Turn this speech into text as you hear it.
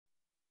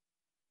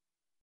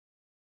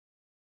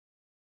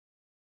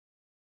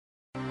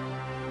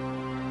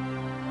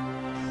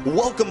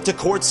Welcome to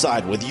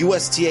Courtside with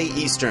USTA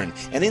Eastern,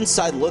 an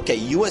inside look at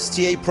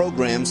USTA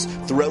programs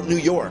throughout New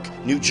York,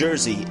 New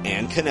Jersey,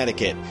 and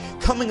Connecticut.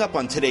 Coming up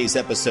on today's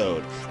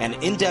episode, an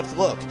in-depth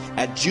look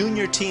at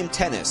junior team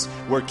tennis,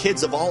 where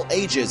kids of all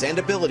ages and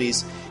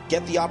abilities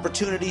get the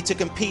opportunity to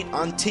compete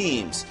on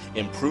teams,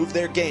 improve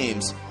their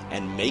games,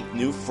 and make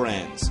new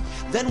friends.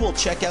 Then we'll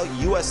check out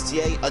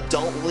USTA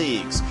Adult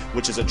Leagues,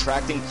 which is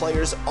attracting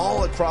players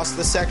all across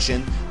the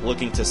section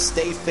looking to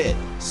stay fit,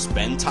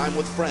 spend time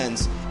with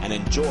friends, and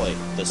enjoy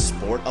the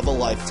sport of a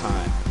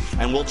lifetime.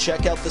 And we'll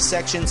check out the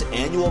section's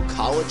annual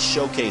College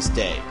Showcase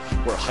Day,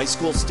 where high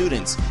school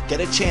students get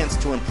a chance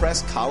to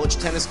impress college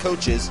tennis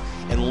coaches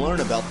and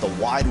learn about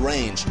the wide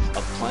range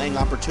of playing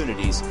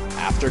opportunities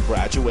after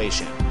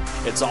graduation.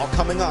 It's all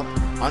coming up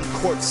on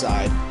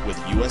Courtside with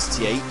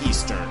USTA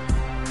Eastern.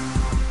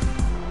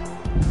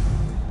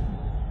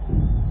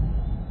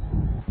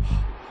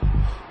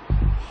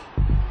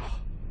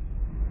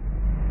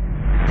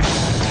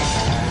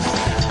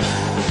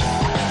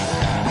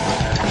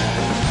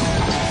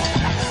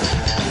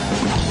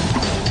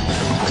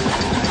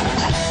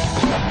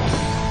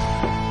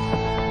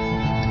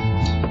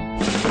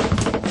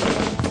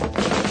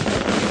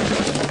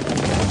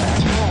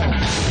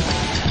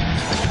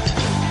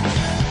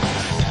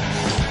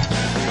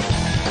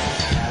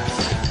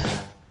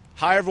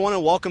 Hi, everyone,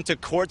 and welcome to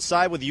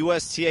Courtside with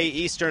USTA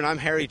Eastern. I'm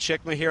Harry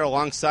Chickma here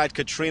alongside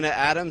Katrina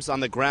Adams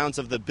on the grounds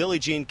of the Billie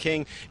Jean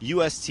King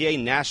USTA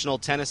National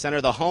Tennis Center,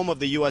 the home of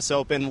the U.S.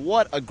 Open.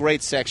 What a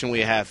great section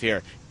we have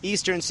here.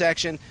 Eastern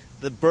section,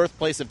 the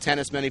birthplace of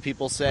tennis, many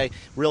people say,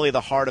 really the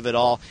heart of it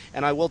all.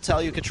 And I will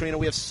tell you, Katrina,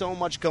 we have so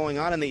much going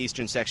on in the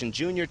Eastern section.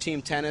 Junior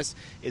team tennis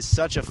is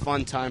such a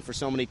fun time for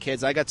so many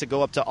kids. I got to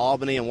go up to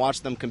Albany and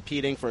watch them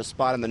competing for a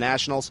spot in the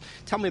Nationals.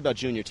 Tell me about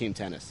junior team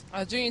tennis.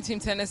 Junior team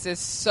tennis is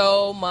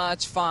so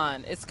much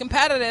fun. It's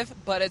competitive,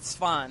 but it's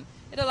fun.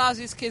 It allows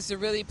these kids to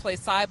really play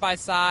side by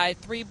side,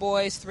 3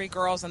 boys, 3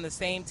 girls on the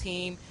same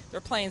team.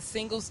 They're playing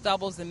singles,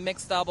 doubles, and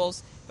mixed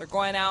doubles. They're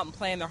going out and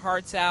playing their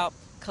hearts out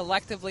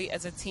collectively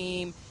as a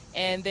team.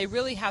 And they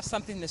really have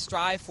something to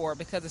strive for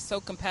because it's so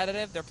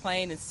competitive. They're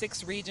playing in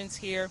 6 regions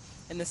here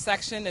in the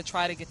section to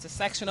try to get to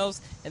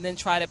sectionals and then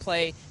try to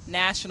play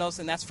nationals,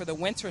 and that's for the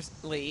Winter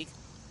League.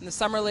 In the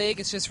Summer League,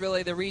 it's just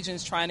really the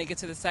regions trying to get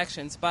to the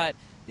sections. But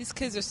these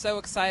kids are so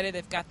excited.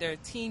 They've got their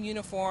team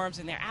uniforms,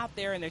 and they're out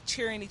there, and they're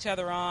cheering each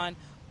other on.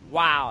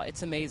 Wow,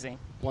 it's amazing.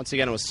 Once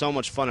again, it was so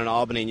much fun in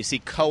Albany, and you see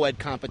co-ed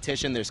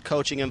competition. There's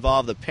coaching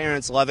involved. The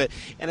parents love it,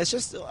 and it's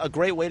just a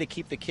great way to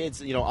keep the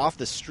kids, off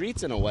the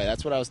streets in a way.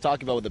 That's what I was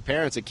talking about with the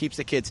parents. It keeps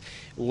the kids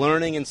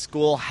learning in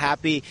school,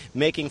 happy,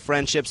 making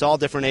friendships, all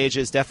different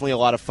ages. Definitely a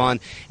lot of fun.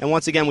 And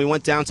once again, we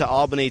went down to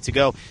Albany to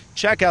go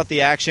check out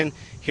the action.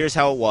 Here's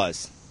how it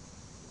was.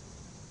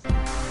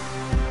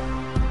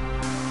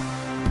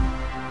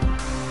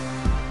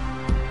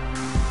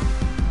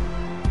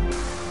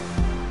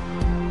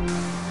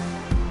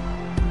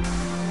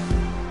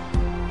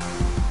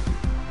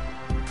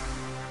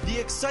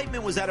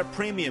 Excitement was at a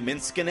premium in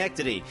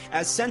Schenectady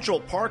as Central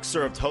Park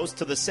served host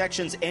to the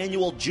section's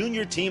annual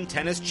Junior Team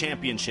Tennis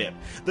Championship.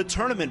 The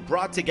tournament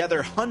brought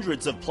together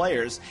hundreds of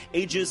players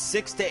ages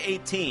 6 to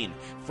 18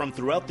 from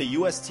throughout the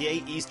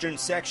USTA Eastern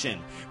section,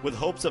 with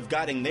hopes of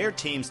guiding their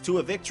teams to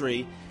a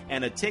victory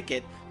and a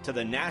ticket to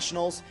the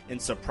Nationals in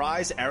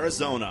Surprise,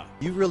 Arizona.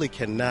 You really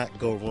cannot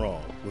go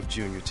wrong with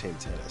junior team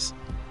tennis.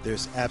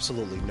 There's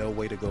absolutely no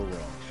way to go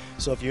wrong.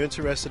 So if you're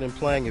interested in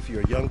playing, if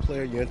you're a young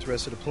player, you're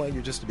interested in playing,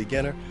 you're just a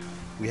beginner,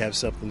 we have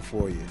something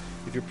for you.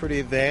 If you're pretty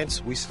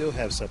advanced, we still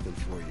have something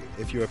for you.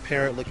 If you're a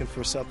parent looking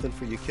for something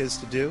for your kids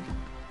to do,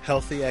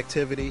 healthy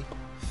activity,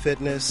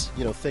 fitness,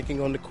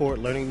 thinking on the court,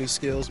 learning new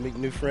skills,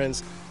 meeting new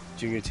friends,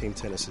 junior team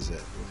tennis is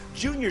it.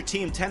 Junior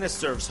Team Tennis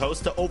serves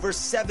host to over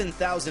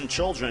 7,000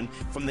 children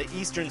from the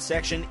Eastern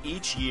section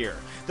each year.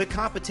 The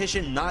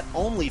competition not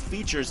only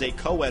features a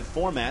co-ed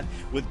format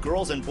with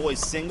girls and boys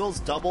singles,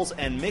 doubles,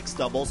 and mixed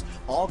doubles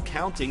all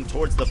counting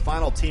towards the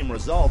final team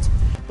results,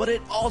 but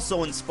it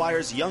also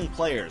inspires young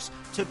players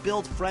to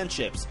build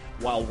friendships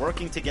while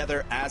working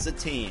together as a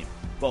team,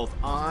 both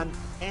on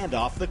and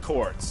off the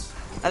courts.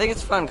 I think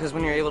it's fun because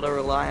when you're able to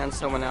rely on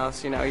someone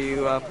else, you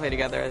play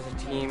together as a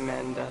team,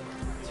 and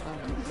it's fun.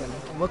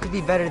 What could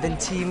be better than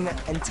team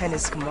and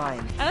tennis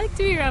combined? I like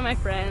to be around my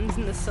friends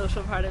and the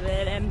social part of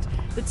it, and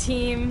the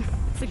team.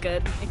 It's a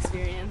good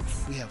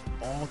experience. We have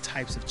all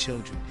types of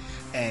children,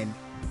 and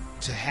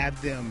to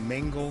have them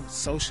mingle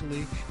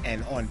socially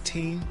and on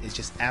team is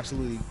just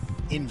absolutely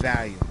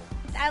invaluable.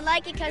 I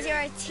like it because you're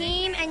a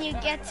team and you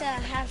get to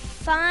have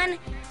fun,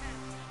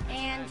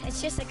 and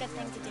it's just a good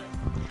thing to do.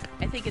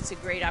 I think it's a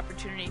great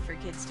opportunity for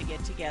kids to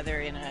get together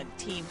in a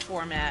team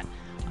format.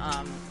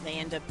 They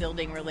end up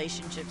building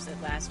relationships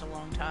that last a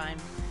long time,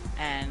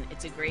 and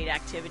it's a great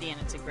activity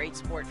and it's a great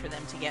sport for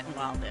them to get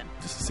involved in.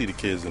 Just to see the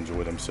kids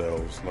enjoy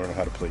themselves, learn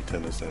how to play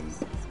tennis, and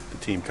the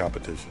team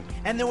competition.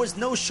 And there was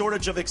no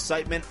shortage of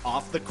excitement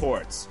off the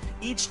courts.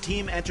 Each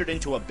team entered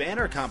into a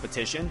banner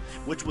competition,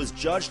 which was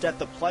judged at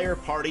the player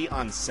party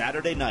on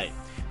Saturday night.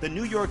 The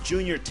New York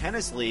Junior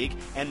Tennis League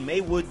and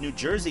Maywood, New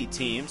Jersey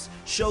teams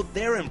showed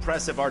their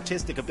impressive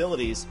artistic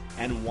abilities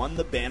and won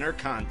the banner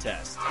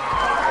contest.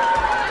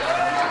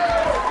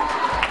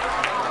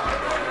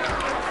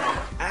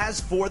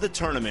 As for the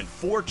tournament,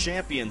 4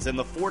 champions in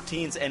the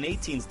 14s and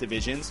 18s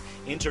divisions,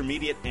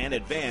 intermediate and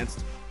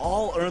advanced,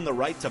 all earned the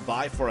right to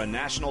vie for a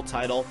national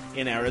title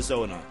in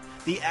Arizona.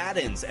 The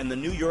Addons and the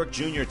New York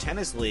Junior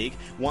Tennis League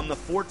won the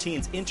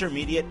 14s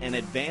intermediate and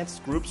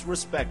advanced groups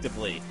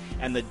respectively,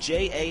 and the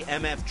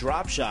JAMF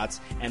Drop Shots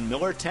and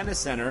Miller Tennis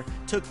Center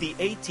took the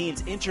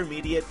 18s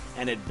intermediate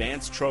and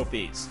advanced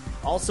trophies.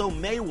 Also,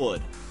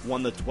 Maywood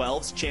won the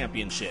 12s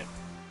championship.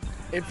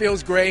 It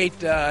feels great.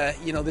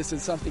 This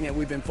is something that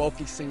we've been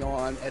focusing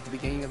on at the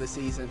beginning of the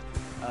season,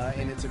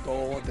 and it's a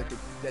goal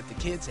that the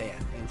kids had,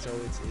 and so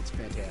it's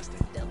fantastic.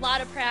 A lot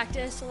of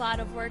practice, a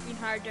lot of working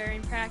hard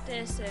during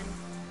practice, and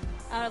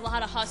a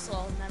lot of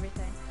hustle and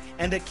everything.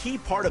 And a key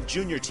part of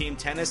junior team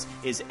tennis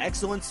is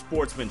excellent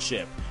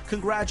sportsmanship.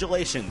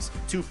 Congratulations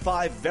to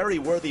 5 very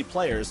worthy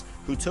players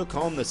who took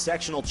home the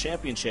Sectional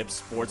Championship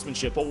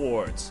Sportsmanship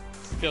Awards.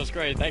 It feels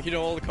great. Thank you to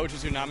all the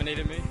coaches who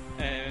nominated me,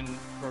 and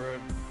for a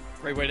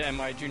great way to end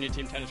my junior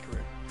team tennis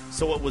career.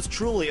 So it was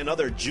truly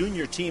another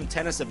junior team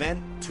tennis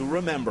event to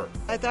remember.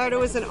 I thought it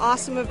was an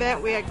awesome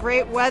event. We had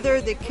great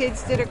weather, the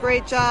kids did a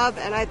great job,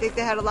 and I think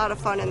they had a lot of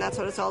fun, and that's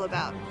what it's all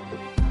about.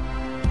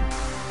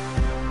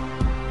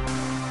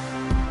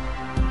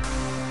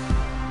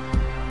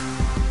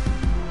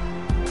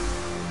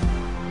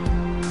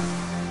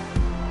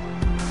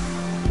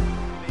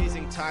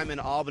 Time in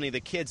Albany, the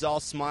kids all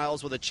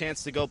smiles with a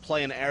chance to go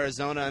play in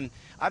Arizona, and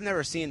I've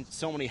never seen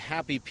so many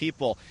happy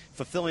people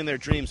fulfilling their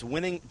dreams,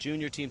 winning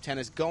junior team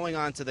tennis, going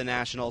on to the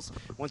nationals.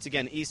 Once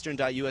again,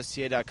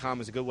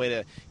 eastern.usta.com is a good way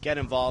to get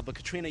involved. But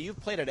Katrina, you've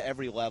played at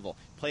every level.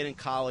 Played in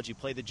college, you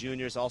played the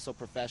juniors, also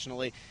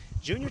professionally.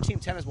 Junior team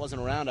tennis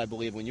wasn't around, I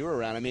believe, when you were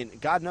around. I mean,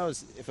 God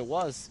knows if it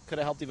was, could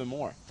have helped even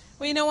more.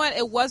 Well, you know what?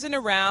 It wasn't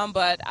around,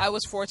 but I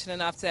was fortunate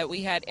enough that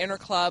we had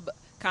inter-club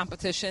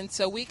competition,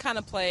 so we kind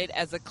of played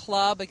as a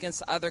club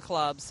against other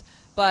clubs.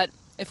 But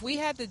if we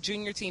had the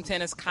junior team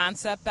tennis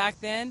concept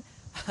back then,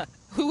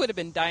 we would have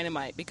been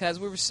dynamite because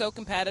we were so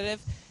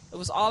competitive. It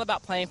was all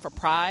about playing for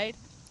pride.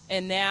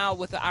 And now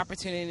with the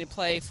opportunity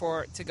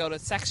to go to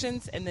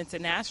sections and then to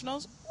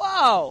nationals,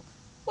 whoa,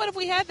 what if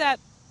we had that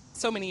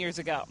so many years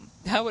ago?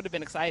 That would have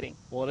been exciting.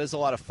 Well, it is a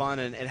lot of fun,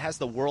 and it has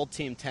the World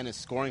Team Tennis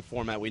scoring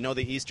format. We know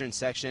the Eastern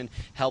section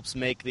helps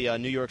make the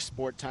New York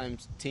Sport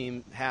Times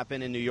team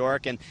happen in New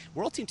York, and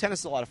World Team Tennis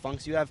is a lot of fun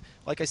because you have,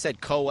 like I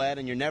said, co-ed,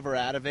 and you're never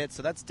out of it,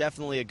 so that's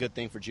definitely a good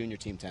thing for junior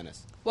team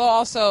tennis. Well,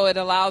 also, it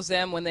allows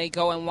them, when they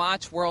go and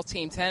watch World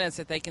Team Tennis,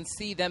 that they can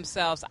see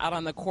themselves out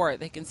on the court.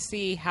 They can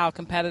see how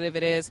competitive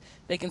it is.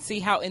 They can see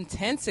how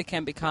intense it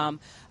can become.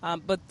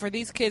 But for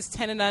these kids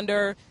 10 and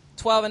under,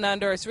 12 and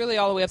under, it's really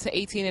all the way up to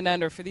 18 and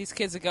under. For these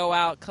kids to go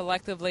out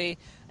collectively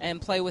and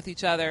play with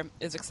each other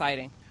is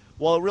exciting.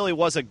 Well, it really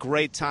was a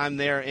great time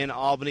there in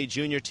Albany.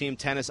 Junior team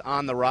tennis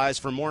on the rise.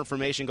 For more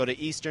information, go to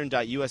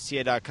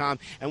eastern.usta.com,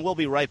 and we'll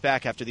be right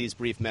back after these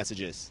brief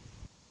messages.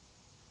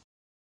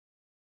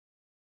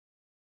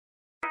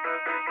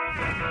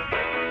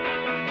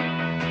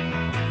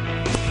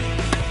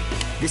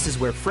 This is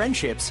where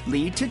friendships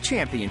lead to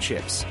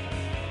championships.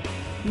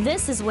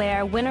 This is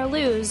where, win or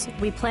lose,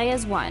 we play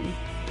as one.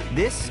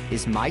 This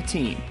is my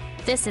team.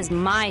 This is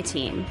my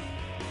team.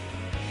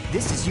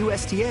 This is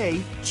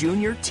USTA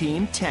Junior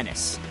Team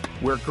Tennis,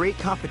 where great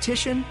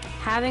competition,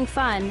 having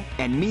fun,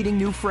 and meeting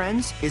new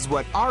friends is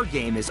what our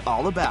game is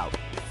all about.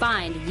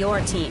 Find your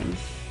team.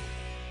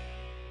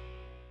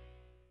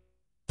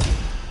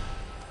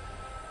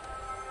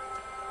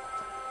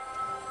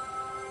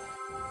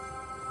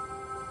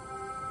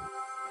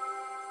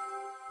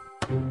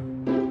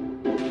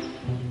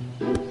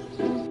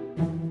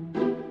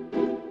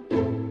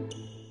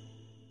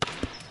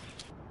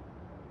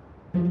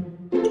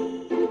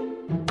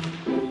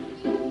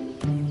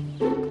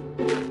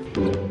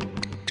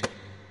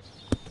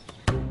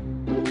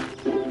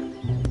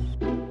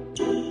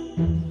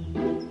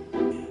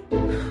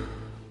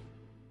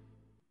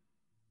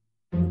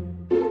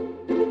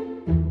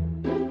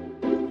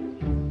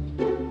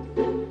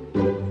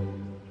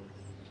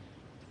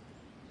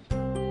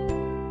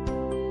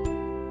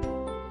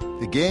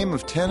 The game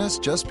of tennis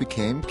just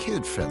became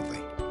kid-friendly.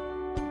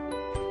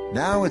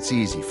 Now it's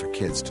easy for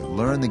kids to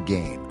learn the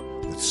game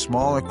with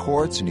smaller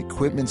courts and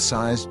equipment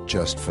sized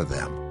just for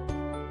them.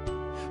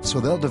 So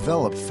they'll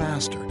develop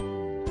faster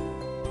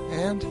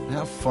and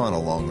have fun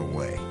along the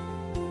way.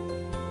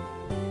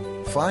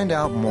 Find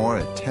out more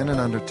at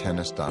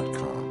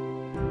tenandundertennis.com.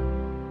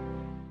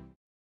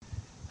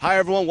 Hi,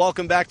 everyone.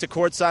 Welcome back to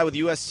Courtside with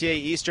USTA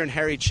Eastern.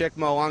 Harry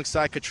Chickmo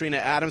alongside Katrina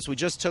Adams. We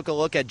just took a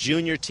look at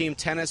junior team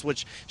tennis,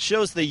 which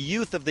shows the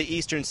youth of the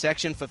Eastern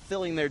section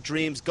fulfilling their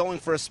dreams, going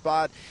for a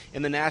spot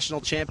in the national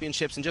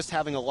championships, and just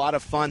having a lot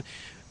of fun.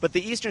 But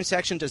the Eastern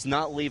section does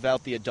not leave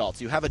out the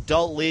adults. You have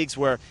adult leagues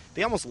where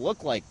they almost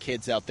look like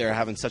kids out there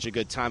having such a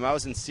good time. I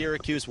was in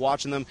Syracuse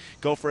watching them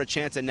go for a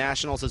chance at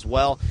nationals as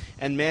well.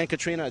 And, man,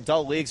 Katrina,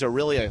 adult leagues are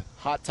really a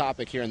hot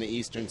topic here in the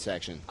Eastern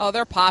section. Oh,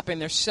 they're popping.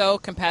 They're so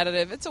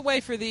competitive. It's a way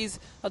for these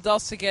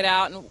adults to get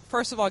out and,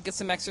 first of all, get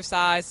some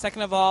exercise.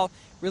 Second of all,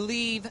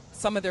 relieve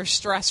some of their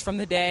stress from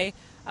the day.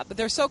 But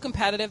they're so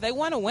competitive. They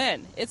want to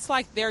win. It's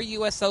like their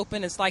U.S.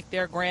 Open. It's like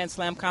their Grand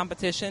Slam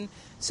competition.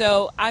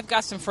 So I've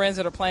got some friends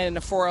that are playing in the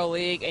 4-0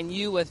 league, and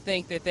you would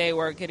think that they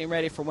were getting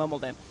ready for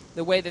Wimbledon.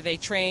 The way that they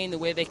train, the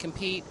way they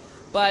compete.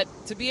 But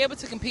to be able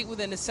to compete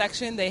within the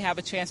section, they have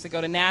a chance to go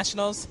to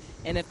nationals.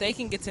 And if they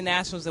can get to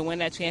nationals and win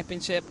that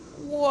championship,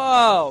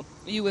 whoa,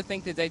 you would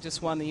think that they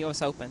just won the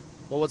U.S. Open.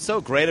 Well, what's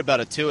so great about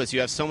it, too, is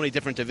you have so many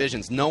different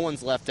divisions. No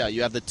one's left out.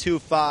 You have the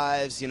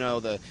 2-5s,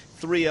 the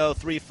 3-0,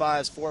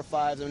 3-5s, 4-5s.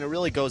 I mean, it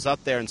really goes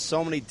up there in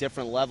so many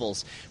different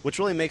levels, which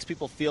really makes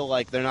people feel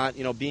like they're not,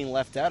 being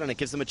left out, and it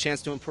gives them a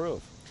chance to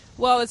improve.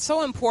 Well, it's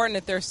so important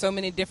that there's so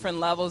many different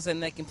levels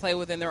and they can play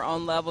within their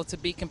own level to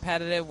be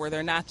competitive, where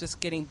they're not just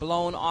getting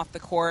blown off the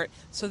court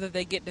so that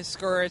they get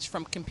discouraged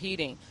from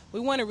competing. We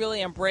want to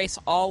really embrace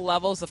all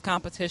levels of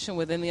competition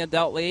within the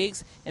adult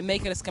leagues and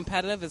make it as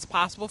competitive as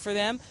possible for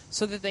them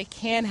so that they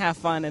can have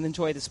fun and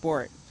enjoy the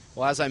sport.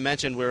 Well, as I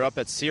mentioned, we're up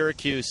at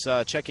Syracuse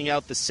checking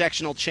out the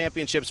sectional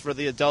championships for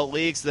the adult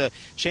leagues. The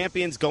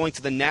champions going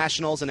to the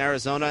nationals in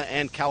Arizona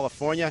and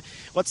California.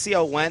 Let's see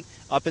how it went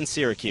up in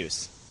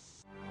Syracuse.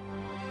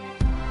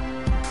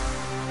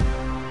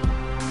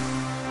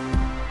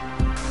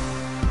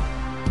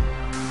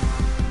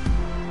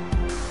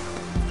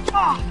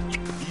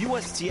 The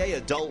USTA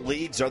Adult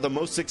Leagues are the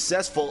most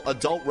successful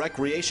adult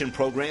recreation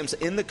programs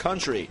in the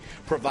country,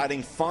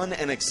 providing fun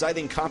and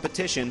exciting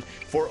competition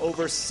for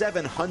over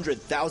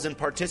 700,000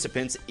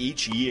 participants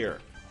each year.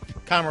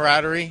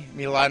 Camaraderie,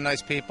 meet a lot of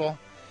nice people,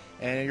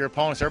 and your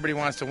opponents, everybody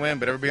wants to win,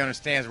 but everybody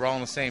understands we're all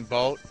in the same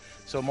boat.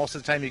 So most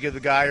of the time you give the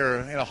guy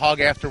a hug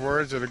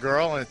afterwards or the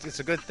girl, and it's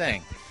a good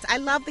thing. I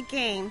love the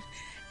game,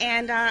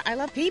 and I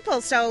love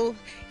people, so,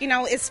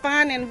 it's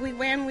fun, and we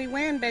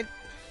win, but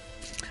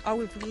or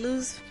we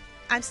lose,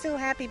 I'm still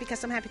happy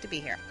because I'm happy to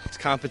be here. It's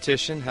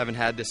competition. Haven't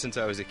had this since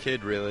I was a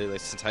kid, really,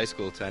 since high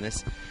school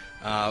tennis.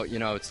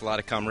 It's a lot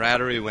of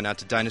camaraderie. Went out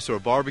to Dinosaur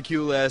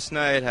Barbecue last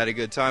night, had a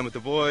good time with the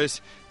boys.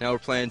 Now we're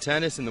playing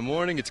tennis in the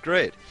morning. It's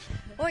great.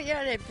 Well,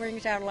 yeah, it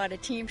brings out a lot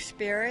of team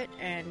spirit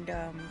and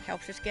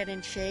helps us get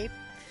in shape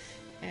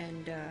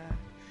and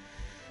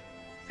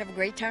have a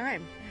great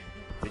time.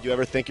 Did you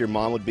ever think your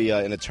mom would be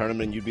in a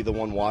tournament and you'd be the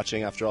one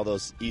watching after all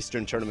those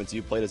Eastern tournaments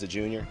you played as a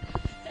junior?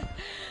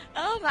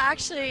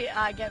 Actually,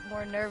 I get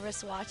more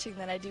nervous watching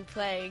than I do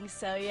playing.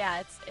 So,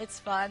 yeah, it's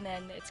fun,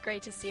 and it's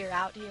great to see her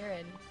out here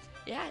and,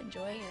 yeah,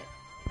 enjoying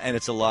it. And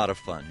it's a lot of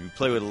fun. You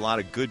play with a lot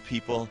of good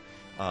people.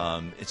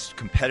 It's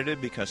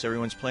competitive because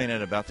everyone's playing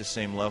at about the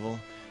same level.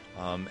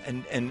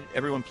 And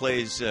everyone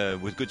plays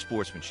with good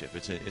sportsmanship.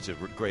 It's a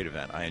great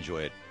event. I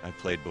enjoy it. I've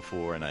played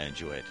before, and I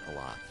enjoy it a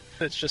lot.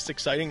 It's just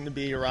exciting to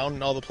be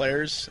around all the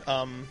players.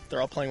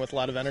 They're all playing with a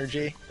lot of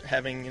energy,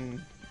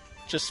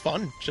 just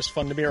fun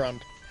to be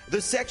around. The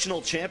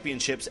sectional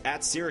championships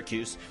at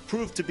Syracuse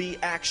proved to be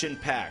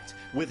action-packed,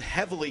 with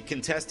heavily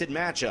contested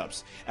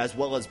matchups, as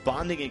well as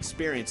bonding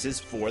experiences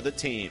for the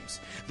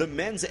teams. The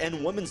men's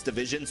and women's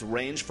divisions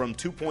range from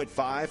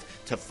 2.5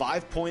 to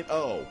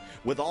 5.0,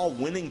 with all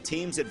winning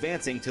teams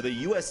advancing to the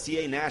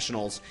USTA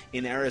Nationals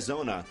in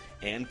Arizona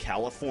and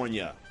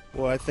California.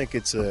 Well, I think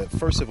it's,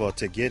 first of all,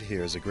 to get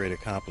here is a great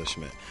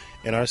accomplishment.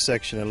 In our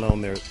section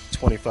alone, there are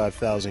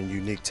 25,000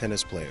 unique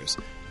tennis players.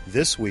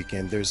 This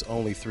weekend, there's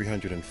only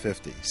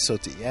 350. So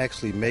to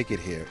actually make it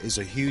here is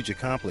a huge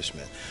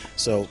accomplishment.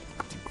 So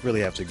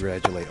really have to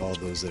congratulate all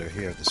those that are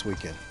here this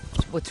weekend.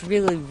 What's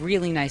really,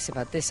 really nice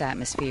about this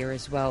atmosphere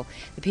as well,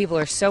 the people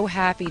are so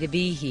happy to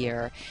be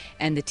here,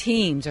 and the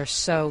teams are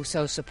so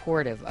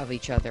supportive of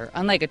each other.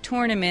 Unlike a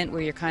tournament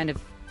where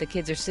the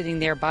kids are sitting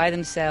there by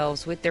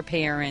themselves with their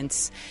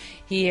parents,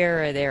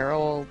 here they're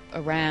all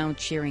around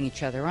cheering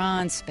each other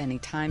on, spending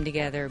time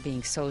together,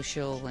 being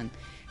social, and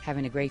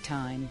having a great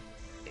time.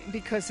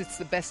 Because it's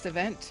the best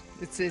event.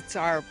 It's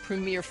our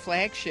premier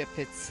flagship.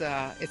 It's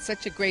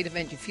such a great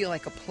event. You feel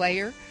like a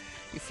player.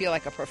 You feel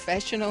like a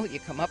professional. You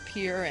come up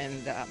here,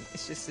 and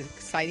it's just as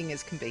exciting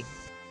as can be.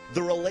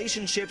 The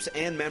relationships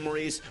and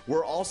memories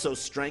were also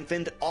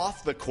strengthened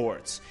off the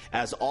courts,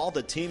 as all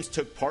the teams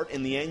took part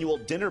in the annual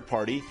dinner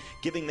party,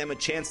 giving them a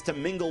chance to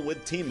mingle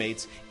with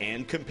teammates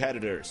and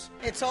competitors.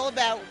 It's all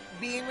about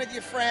being with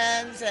your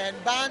friends and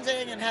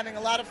bonding and having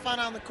a lot of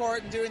fun on the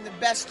court and doing the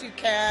best you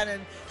can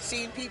and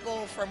seeing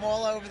people from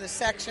all over the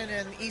section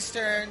and the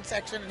Eastern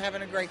section and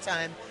having a great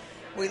time.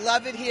 We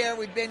love it here.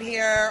 We've been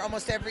here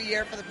almost every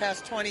year for the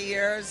past 20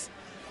 years.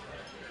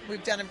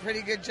 We've done a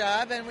pretty good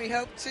job, and we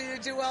hope to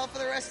do well for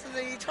the rest of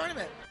the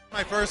tournament.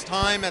 My first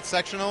time at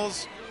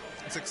sectionals.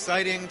 It's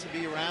exciting to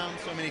be around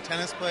so many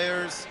tennis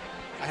players.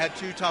 I had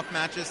 2 tough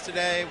matches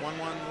today, won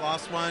one,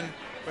 lost one,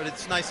 but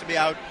it's nice to be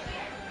out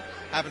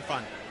having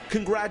fun.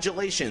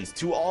 Congratulations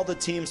to all the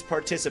teams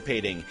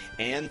participating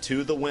and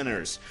to the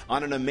winners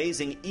on an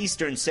amazing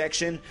Eastern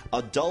Section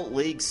Adult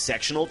League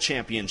Sectional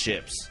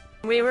Championships.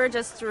 We were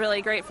just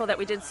really grateful that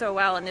we did so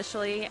well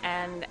initially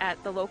and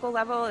at the local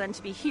level, and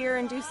to be here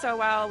and do so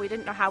well. We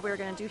didn't know how we were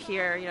going to do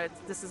here. You know,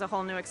 this is a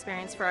whole new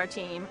experience for our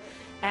team,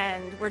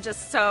 and we're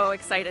just so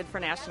excited for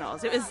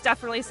nationals. It was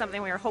definitely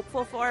something we were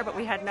hopeful for, but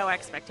we had no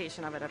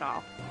expectation of it at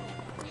all.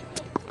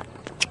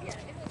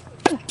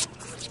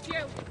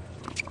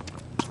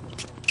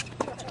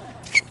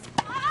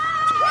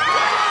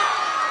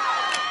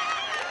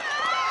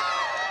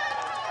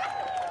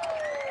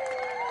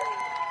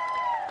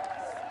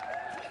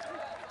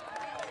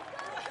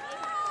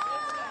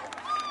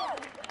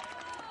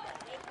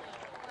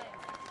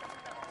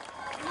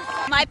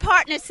 My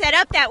partner set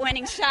up that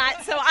winning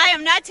shot, so I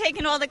am not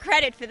taking all the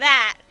credit for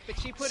that. But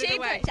she put it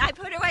away. I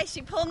put it away.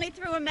 She pulled me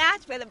through a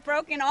match with a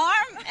broken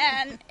arm,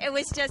 and it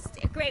was just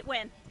a great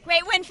win.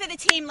 Great win for the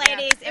team,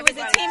 ladies. It was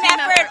a team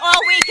effort all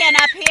weekend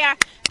up here.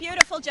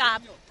 Beautiful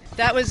job.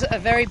 That was a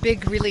very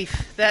big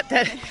relief. That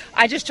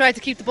I just tried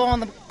to keep the ball on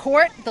the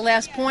court, the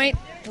last point,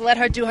 to let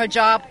her do her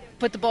job,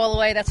 put the ball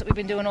away. That's what we've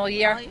been doing all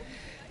year.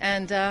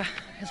 And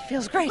it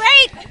feels great.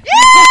 Great! Yeah!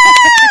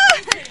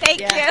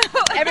 Thank you.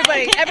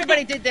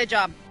 Everybody did their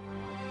job.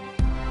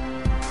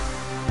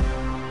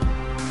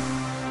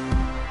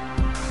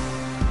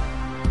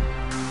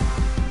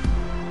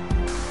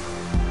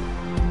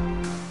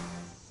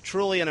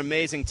 Truly an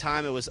amazing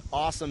time. It was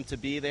awesome to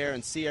be there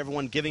and see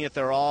everyone giving it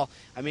their all.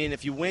 I mean,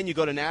 if you win, you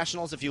go to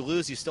nationals. If you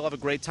lose, you still have a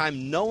great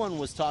time. No one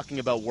was talking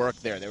about work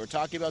there. They were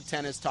talking about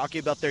tennis, talking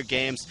about their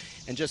games,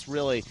 and just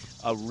really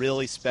a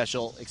really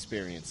special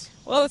experience.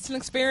 Well, it's an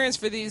experience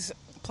for these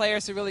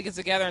players to really get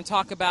together and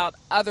talk about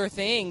other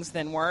things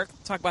than work,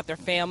 talk about their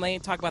family,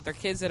 talk about their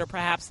kids that are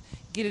perhaps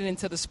getting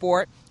into the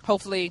sport,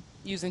 hopefully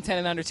using 10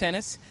 and under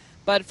tennis.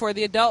 But for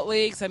the adult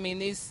leagues, I mean,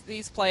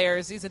 these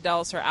players, these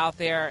adults are out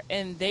there,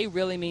 and they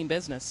really mean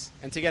business.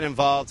 And to get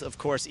involved, of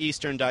course,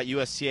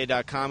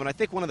 eastern.usta.com. And I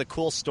think one of the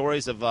cool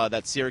stories of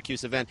that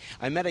Syracuse event,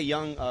 I met a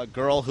young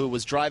girl who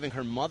was driving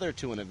her mother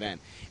to an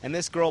event. And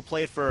this girl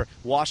played for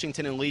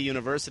Washington and Lee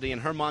University,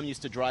 and her mom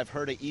used to drive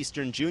her to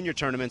Eastern junior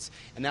tournaments.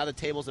 And now the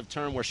tables have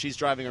turned where she's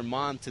driving her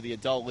mom to the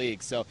adult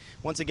league. So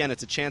once again,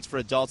 it's a chance for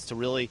adults to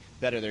really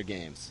better their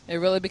games. It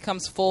really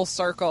becomes full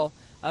circle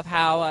of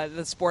how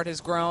the sport has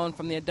grown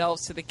from the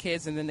adults to the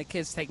kids, and then the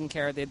kids taking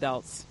care of the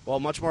adults. Well,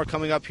 much more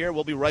coming up here.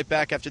 We'll be right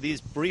back after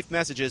these brief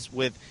messages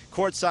with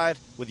Courtside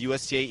with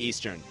USTA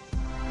Eastern.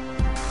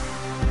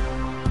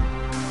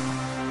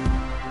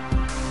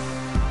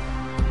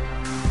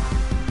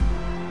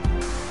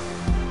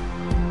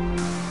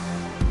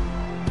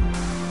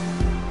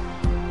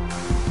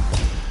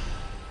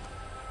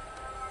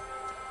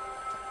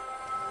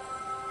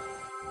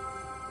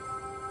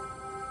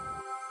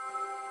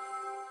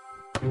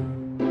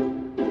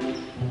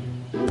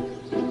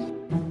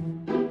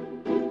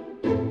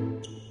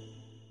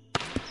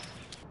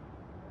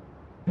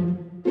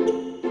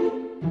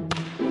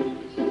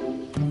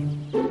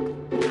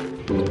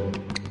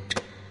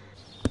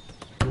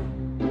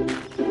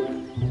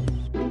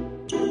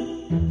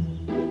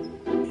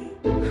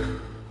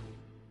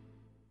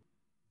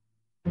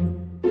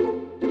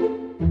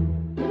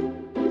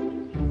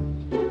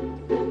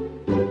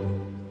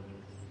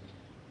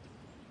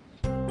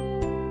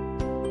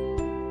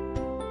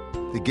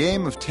 The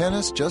game of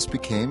tennis just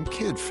became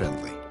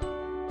kid-friendly.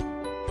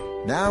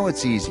 Now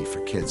it's easy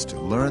for kids to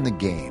learn the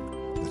game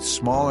with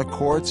smaller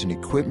courts and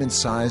equipment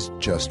sized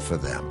just for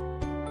them.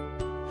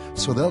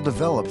 So they'll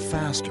develop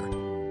faster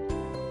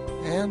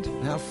and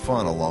have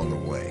fun along the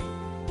way.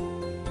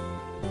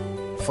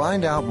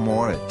 Find out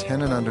more at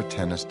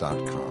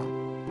 10andundertennis.com.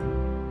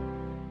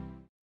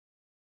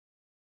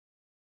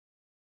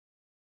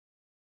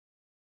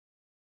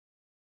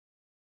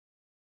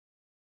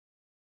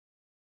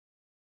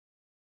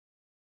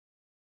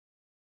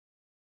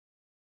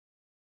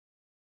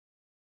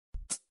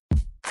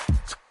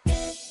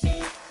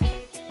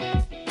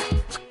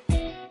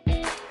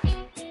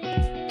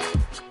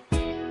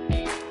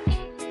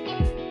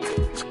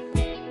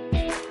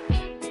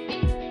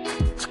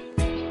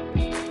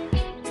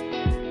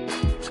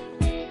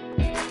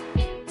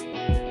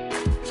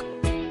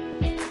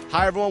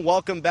 Hi, everyone.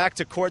 Welcome back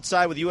to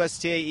Courtside with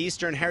USTA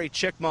Eastern. Harry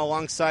Chickma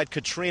alongside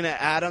Katrina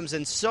Adams,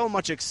 and so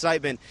much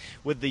excitement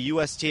with the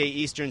USTA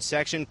Eastern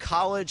section.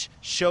 College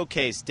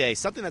Showcase Day,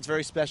 something that's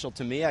very special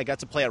to me. I got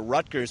to play at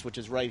Rutgers, which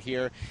is right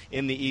here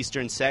in the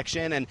Eastern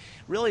section, and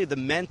really the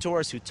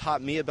mentors who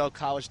taught me about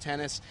college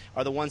tennis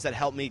are the ones that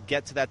helped me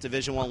get to that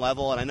Division I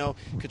level. And I know,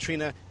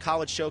 Katrina,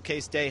 College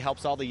Showcase Day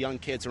helps all the young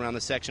kids around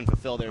the section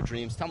fulfill their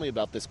dreams. Tell me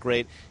about this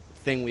great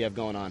thing we have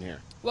going on here.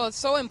 Well, it's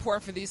so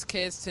important for these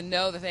kids to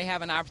know that they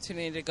have an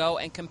opportunity to go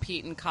and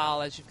compete in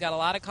college. You've got a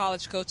lot of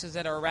college coaches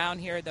that are around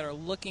here that are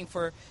looking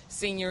for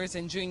seniors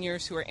and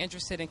juniors who are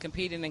interested in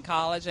competing in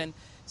college. And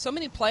so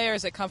many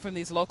players that come from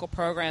these local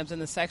programs in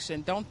the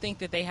section don't think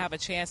that they have a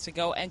chance to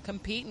go and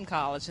compete in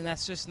college, and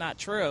that's just not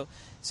true.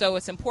 So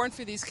it's important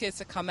for these kids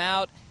to come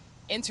out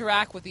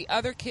interact with the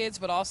other kids,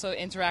 but also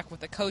interact with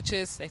the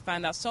coaches. They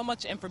find out so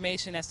much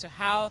information as to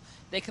how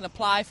they can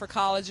apply for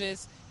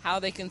colleges, how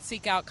they can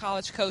seek out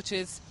college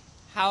coaches,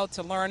 how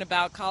to learn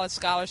about college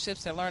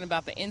scholarships. They learn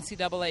about the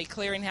NCAA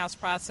clearinghouse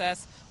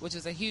process, which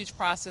is a huge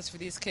process for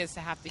these kids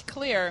to have to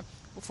clear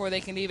before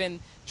they can even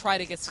try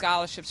to get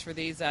scholarships for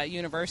these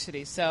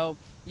universities. So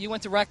you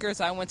went to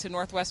Rutgers, I went to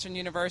Northwestern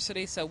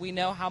University, so we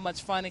know how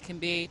much fun it can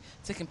be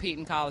to compete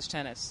in college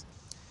tennis.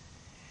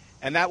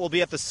 And that will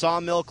be at the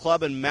Sawmill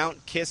Club in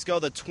Mount Kisco,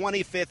 the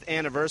 25th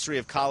anniversary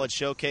of College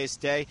Showcase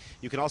Day.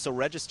 You can also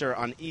register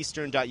on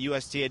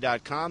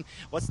eastern.usta.com.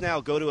 Let's now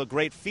go to a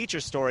great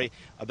feature story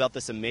about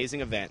this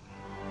amazing event.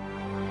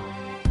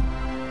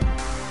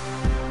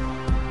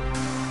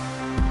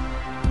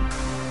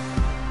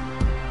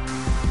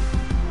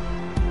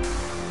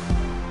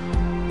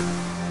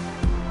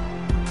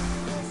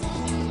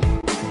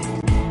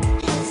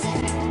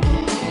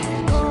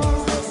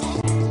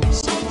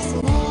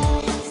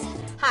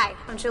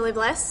 I'm Julie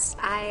Bliss.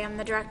 I am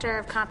the Director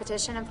of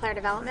Competition and Player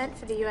Development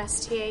for the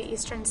USTA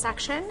Eastern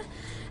Section,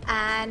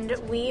 and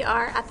we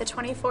are at the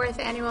 24th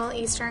Annual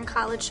Eastern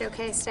College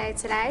Showcase Day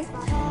today.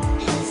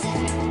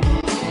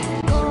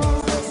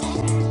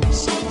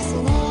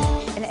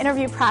 An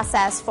interview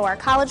process for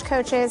college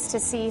coaches to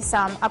see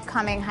some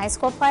upcoming high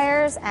school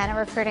players, and a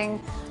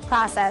recruiting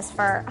process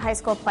for high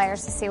school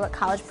players to see what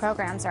college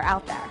programs are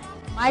out there.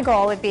 My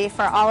goal would be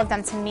for all of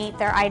them to meet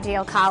their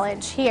ideal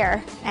college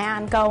here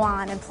and go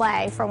on and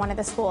play for one of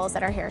the schools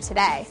that are here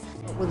today.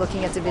 We're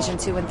looking at Division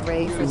II and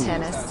III for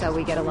tennis, so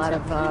we get a lot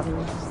of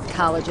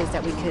colleges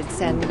that we could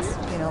send,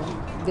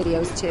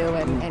 videos to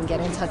and get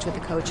in touch with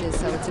the coaches.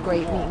 So it's a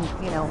great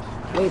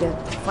way to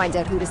find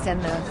out who to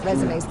send the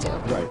resumes to.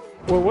 Right.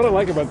 Well, what I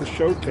like about the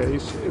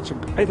showcase,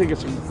 I think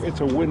it's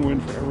a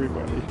win-win for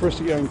everybody. First,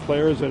 the young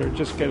players that are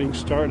just getting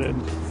started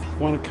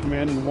want to come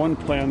in and, one,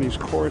 play on these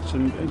courts,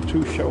 and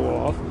two, show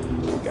off.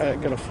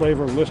 Get a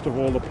flavor list of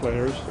all the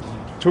players.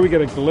 Two, we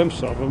get a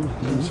glimpse of them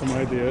and some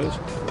ideas,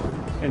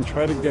 and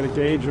try to get a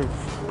gauge of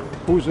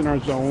who's in our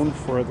zone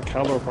for the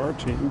caliber of our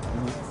team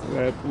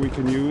that we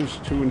can use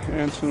to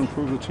enhance and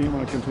improve the team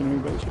on a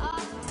continuing basis.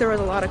 There was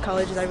a lot of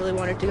colleges I really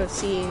wanted to go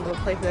see and go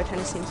play for their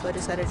tennis team, so I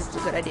decided it's a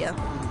good idea.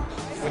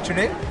 What's your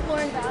name?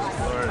 Lauren Bell.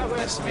 Lauren,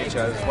 nice to meet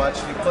you. I was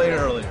watching you play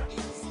earlier.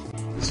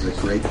 It's a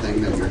great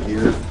thing that you're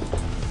here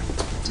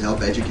to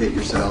help educate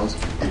yourselves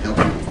and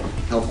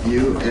help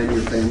you and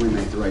your family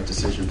make the right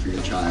decision for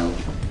your child.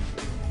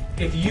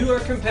 If you are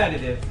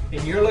competitive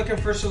and you're looking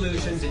for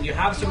solutions and you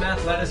have some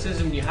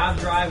athleticism, you have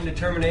drive and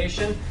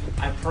determination,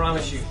 I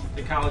promise you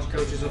the college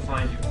coaches will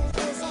find you.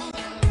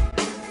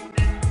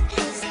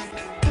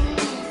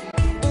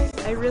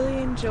 I really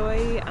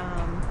enjoy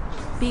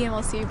being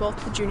able to see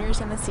both the juniors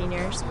and the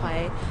seniors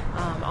play,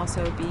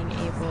 also being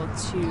able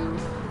to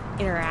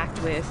interact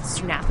with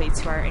student athletes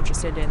who are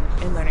interested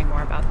in learning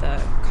more about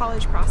the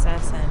college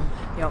process,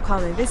 and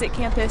coming and visit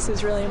campus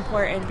is really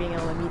important, being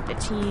able to meet the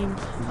team,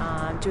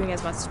 doing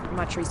as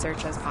much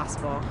research as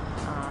possible,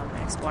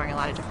 and exploring a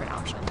lot of different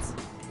options.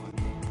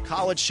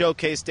 College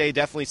Showcase Day,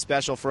 definitely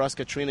special for us.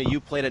 Katrina, you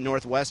played at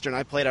Northwestern,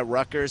 I played at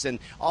Rutgers, and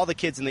all the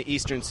kids in the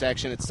Eastern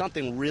section. It's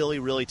something really,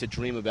 really to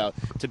dream about,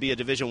 to be a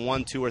Division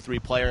I, II, or III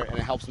player, and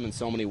it helps them in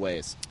so many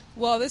ways.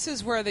 Well, this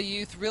is where the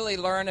youth really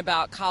learn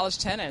about college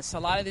tennis. A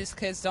lot of these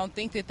kids don't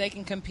think that they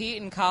can compete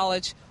in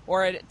college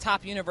or at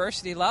top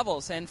university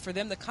levels, and for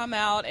them to come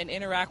out and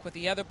interact with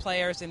the other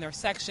players in their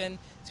section,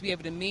 to be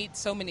able to meet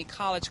so many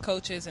college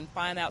coaches and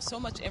find out so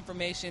much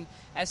information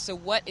as to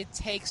what it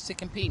takes to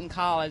compete in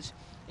college,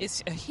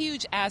 it's a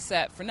huge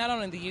asset for not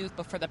only the youth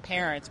but for the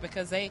parents,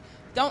 because they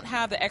don't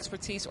have the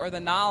expertise or the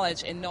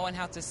knowledge in knowing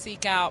how to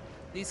seek out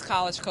these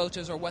college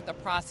coaches or what the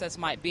process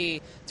might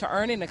be to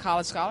earning a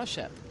college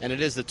scholarship. And it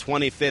is the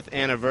 25th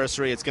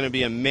anniversary. It's going to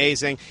be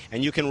amazing,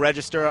 and you can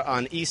register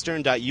on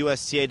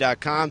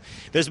eastern.usta.com.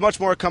 There's much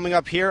more coming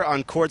up here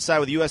on Courtside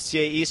with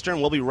USTA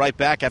Eastern. We'll be right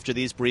back after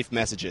these brief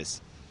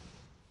messages.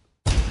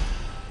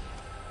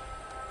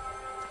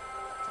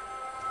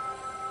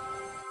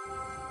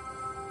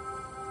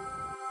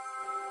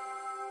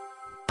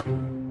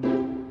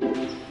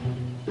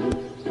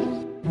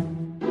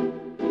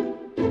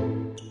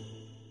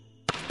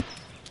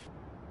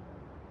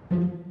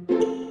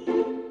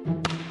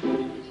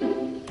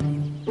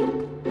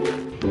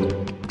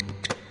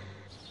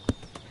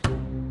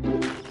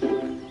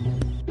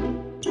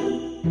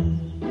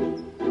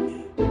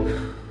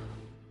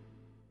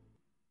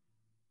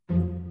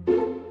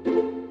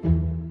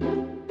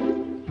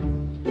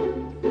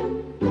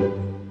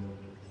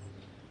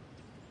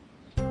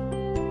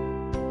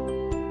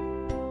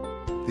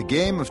 The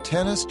game of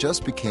tennis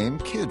just became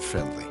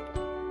kid-friendly.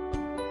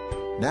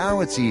 Now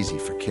it's easy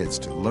for kids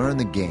to learn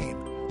the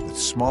game with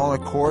smaller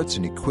courts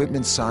and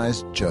equipment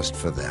sized just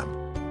for them.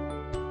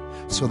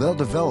 So they'll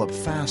develop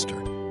faster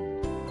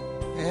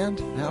and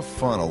have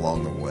fun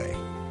along the way.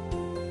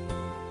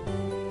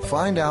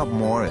 Find out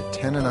more at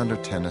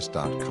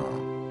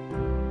tenandundertennis.com.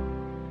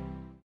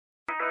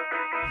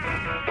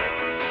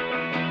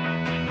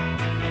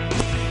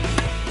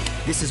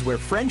 This is where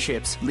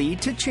friendships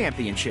lead to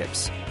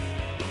championships.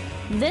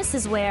 This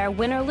is where,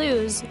 win or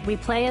lose, we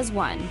play as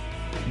one.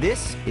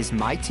 This is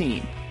my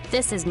team.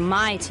 This is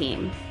my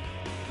team.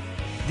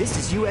 This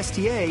is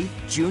USTA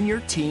Junior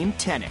Team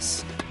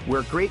Tennis,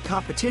 where great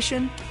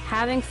competition,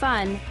 having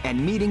fun,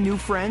 and meeting new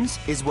friends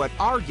is what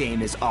our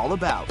game is all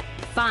about.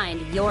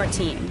 Find your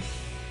team.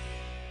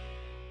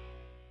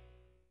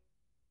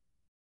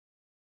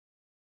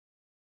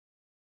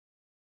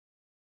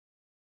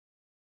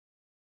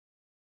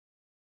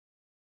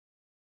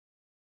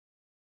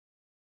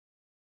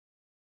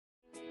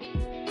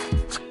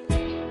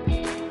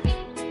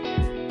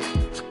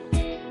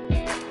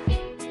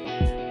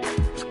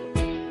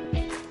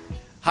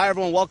 Hi,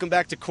 everyone. Welcome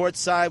back to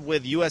Courtside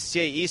with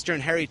USTA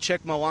Eastern. Harry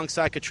Chickma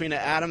alongside Katrina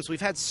Adams.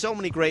 We've had so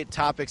many great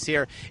topics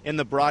here in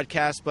the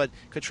broadcast, but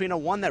Katrina,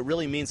 one that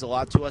really means a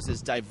lot to us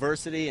is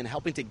diversity and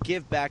helping to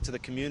give back to the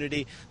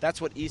community.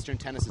 That's what Eastern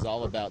Tennis is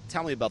all about.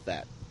 Tell me about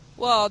that.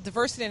 Well,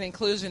 diversity and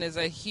inclusion is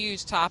a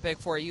huge topic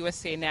for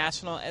USTA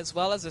National as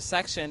well as a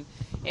section.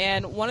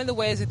 And one of the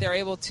ways that they're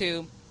able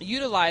to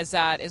utilize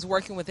that is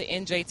working with the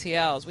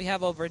NJTLs. We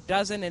have over a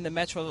dozen in the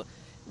metro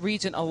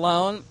region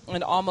alone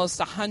and almost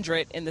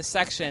 100 in the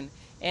section.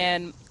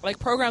 And like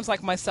programs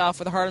like myself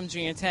with Harlem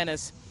Junior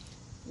Tennis,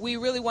 we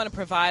really want to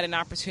provide an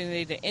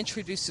opportunity to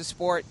introduce the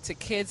sport to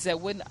kids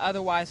that wouldn't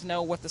otherwise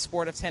know what the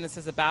sport of tennis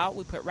is about.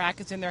 We put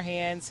rackets in their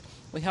hands.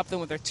 We help them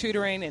with their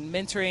tutoring and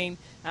mentoring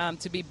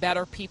to be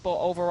better people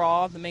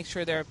overall, to make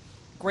sure they're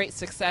great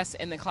success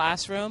in the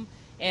classroom.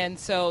 And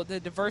so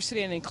the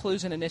Diversity and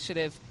Inclusion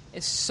Initiative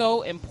is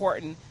so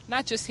important,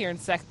 not just here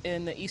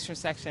in the Eastern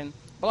section,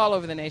 but all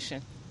over the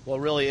nation. Well,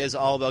 it really is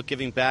all about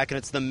giving back, and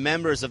it's the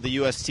members of the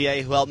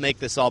USTA who help make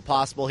this all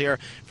possible here.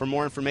 For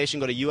more information,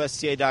 go to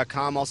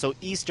USTA.com, also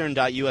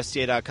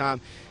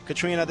eastern.usta.com.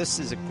 Katrina, this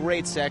is a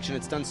great section.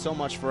 It's done so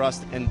much for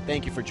us, and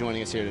thank you for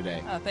joining us here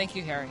today. Thank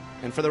you, Harry.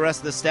 And for the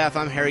rest of the staff,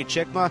 I'm Harry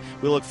Chickma.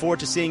 We look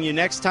forward to seeing you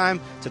next time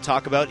to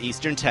talk about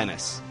Eastern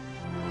tennis.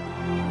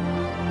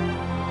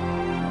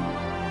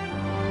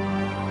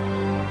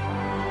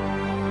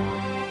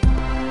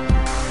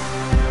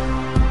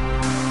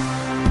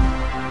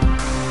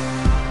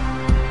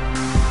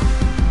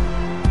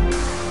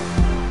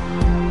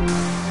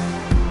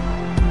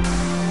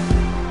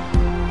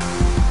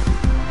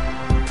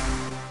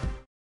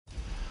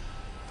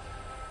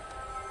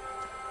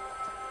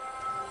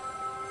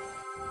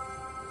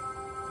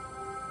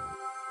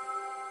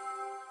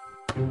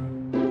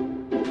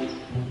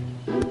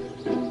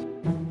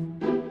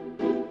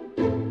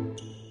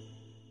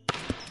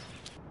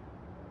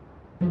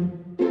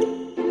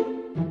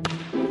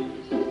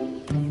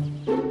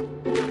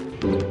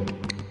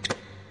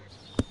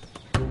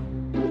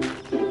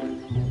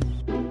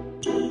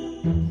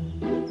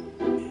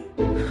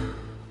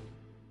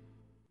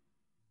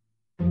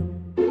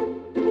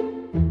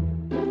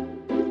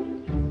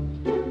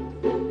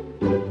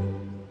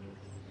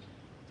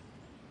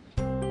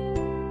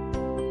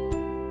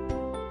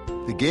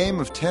 The game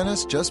of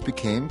tennis just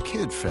became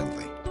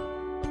kid-friendly.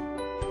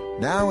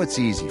 Now it's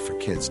easy for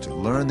kids to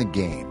learn the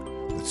game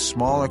with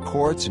smaller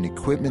courts and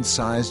equipment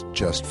sized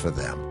just for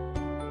them.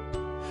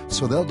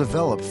 So they'll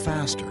develop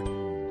faster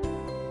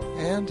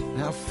and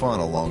have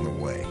fun along the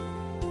way.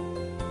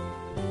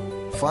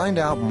 Find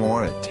out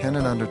more at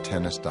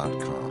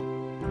tenandundertennis.com.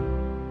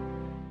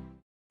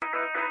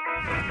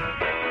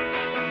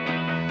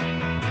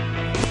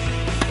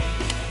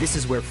 This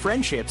is where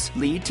friendships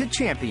lead to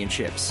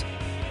championships.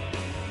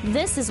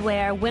 This is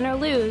where, win or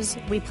lose,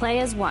 we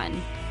play as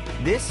one.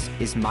 This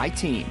is my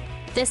team.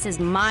 This is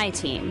my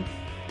team.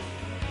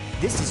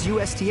 This is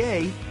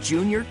USTA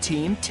Junior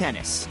Team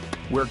Tennis,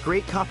 where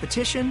great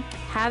competition,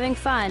 having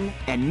fun,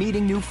 and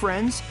meeting new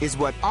friends is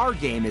what our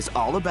game is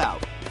all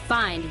about.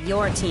 Find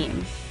your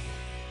team.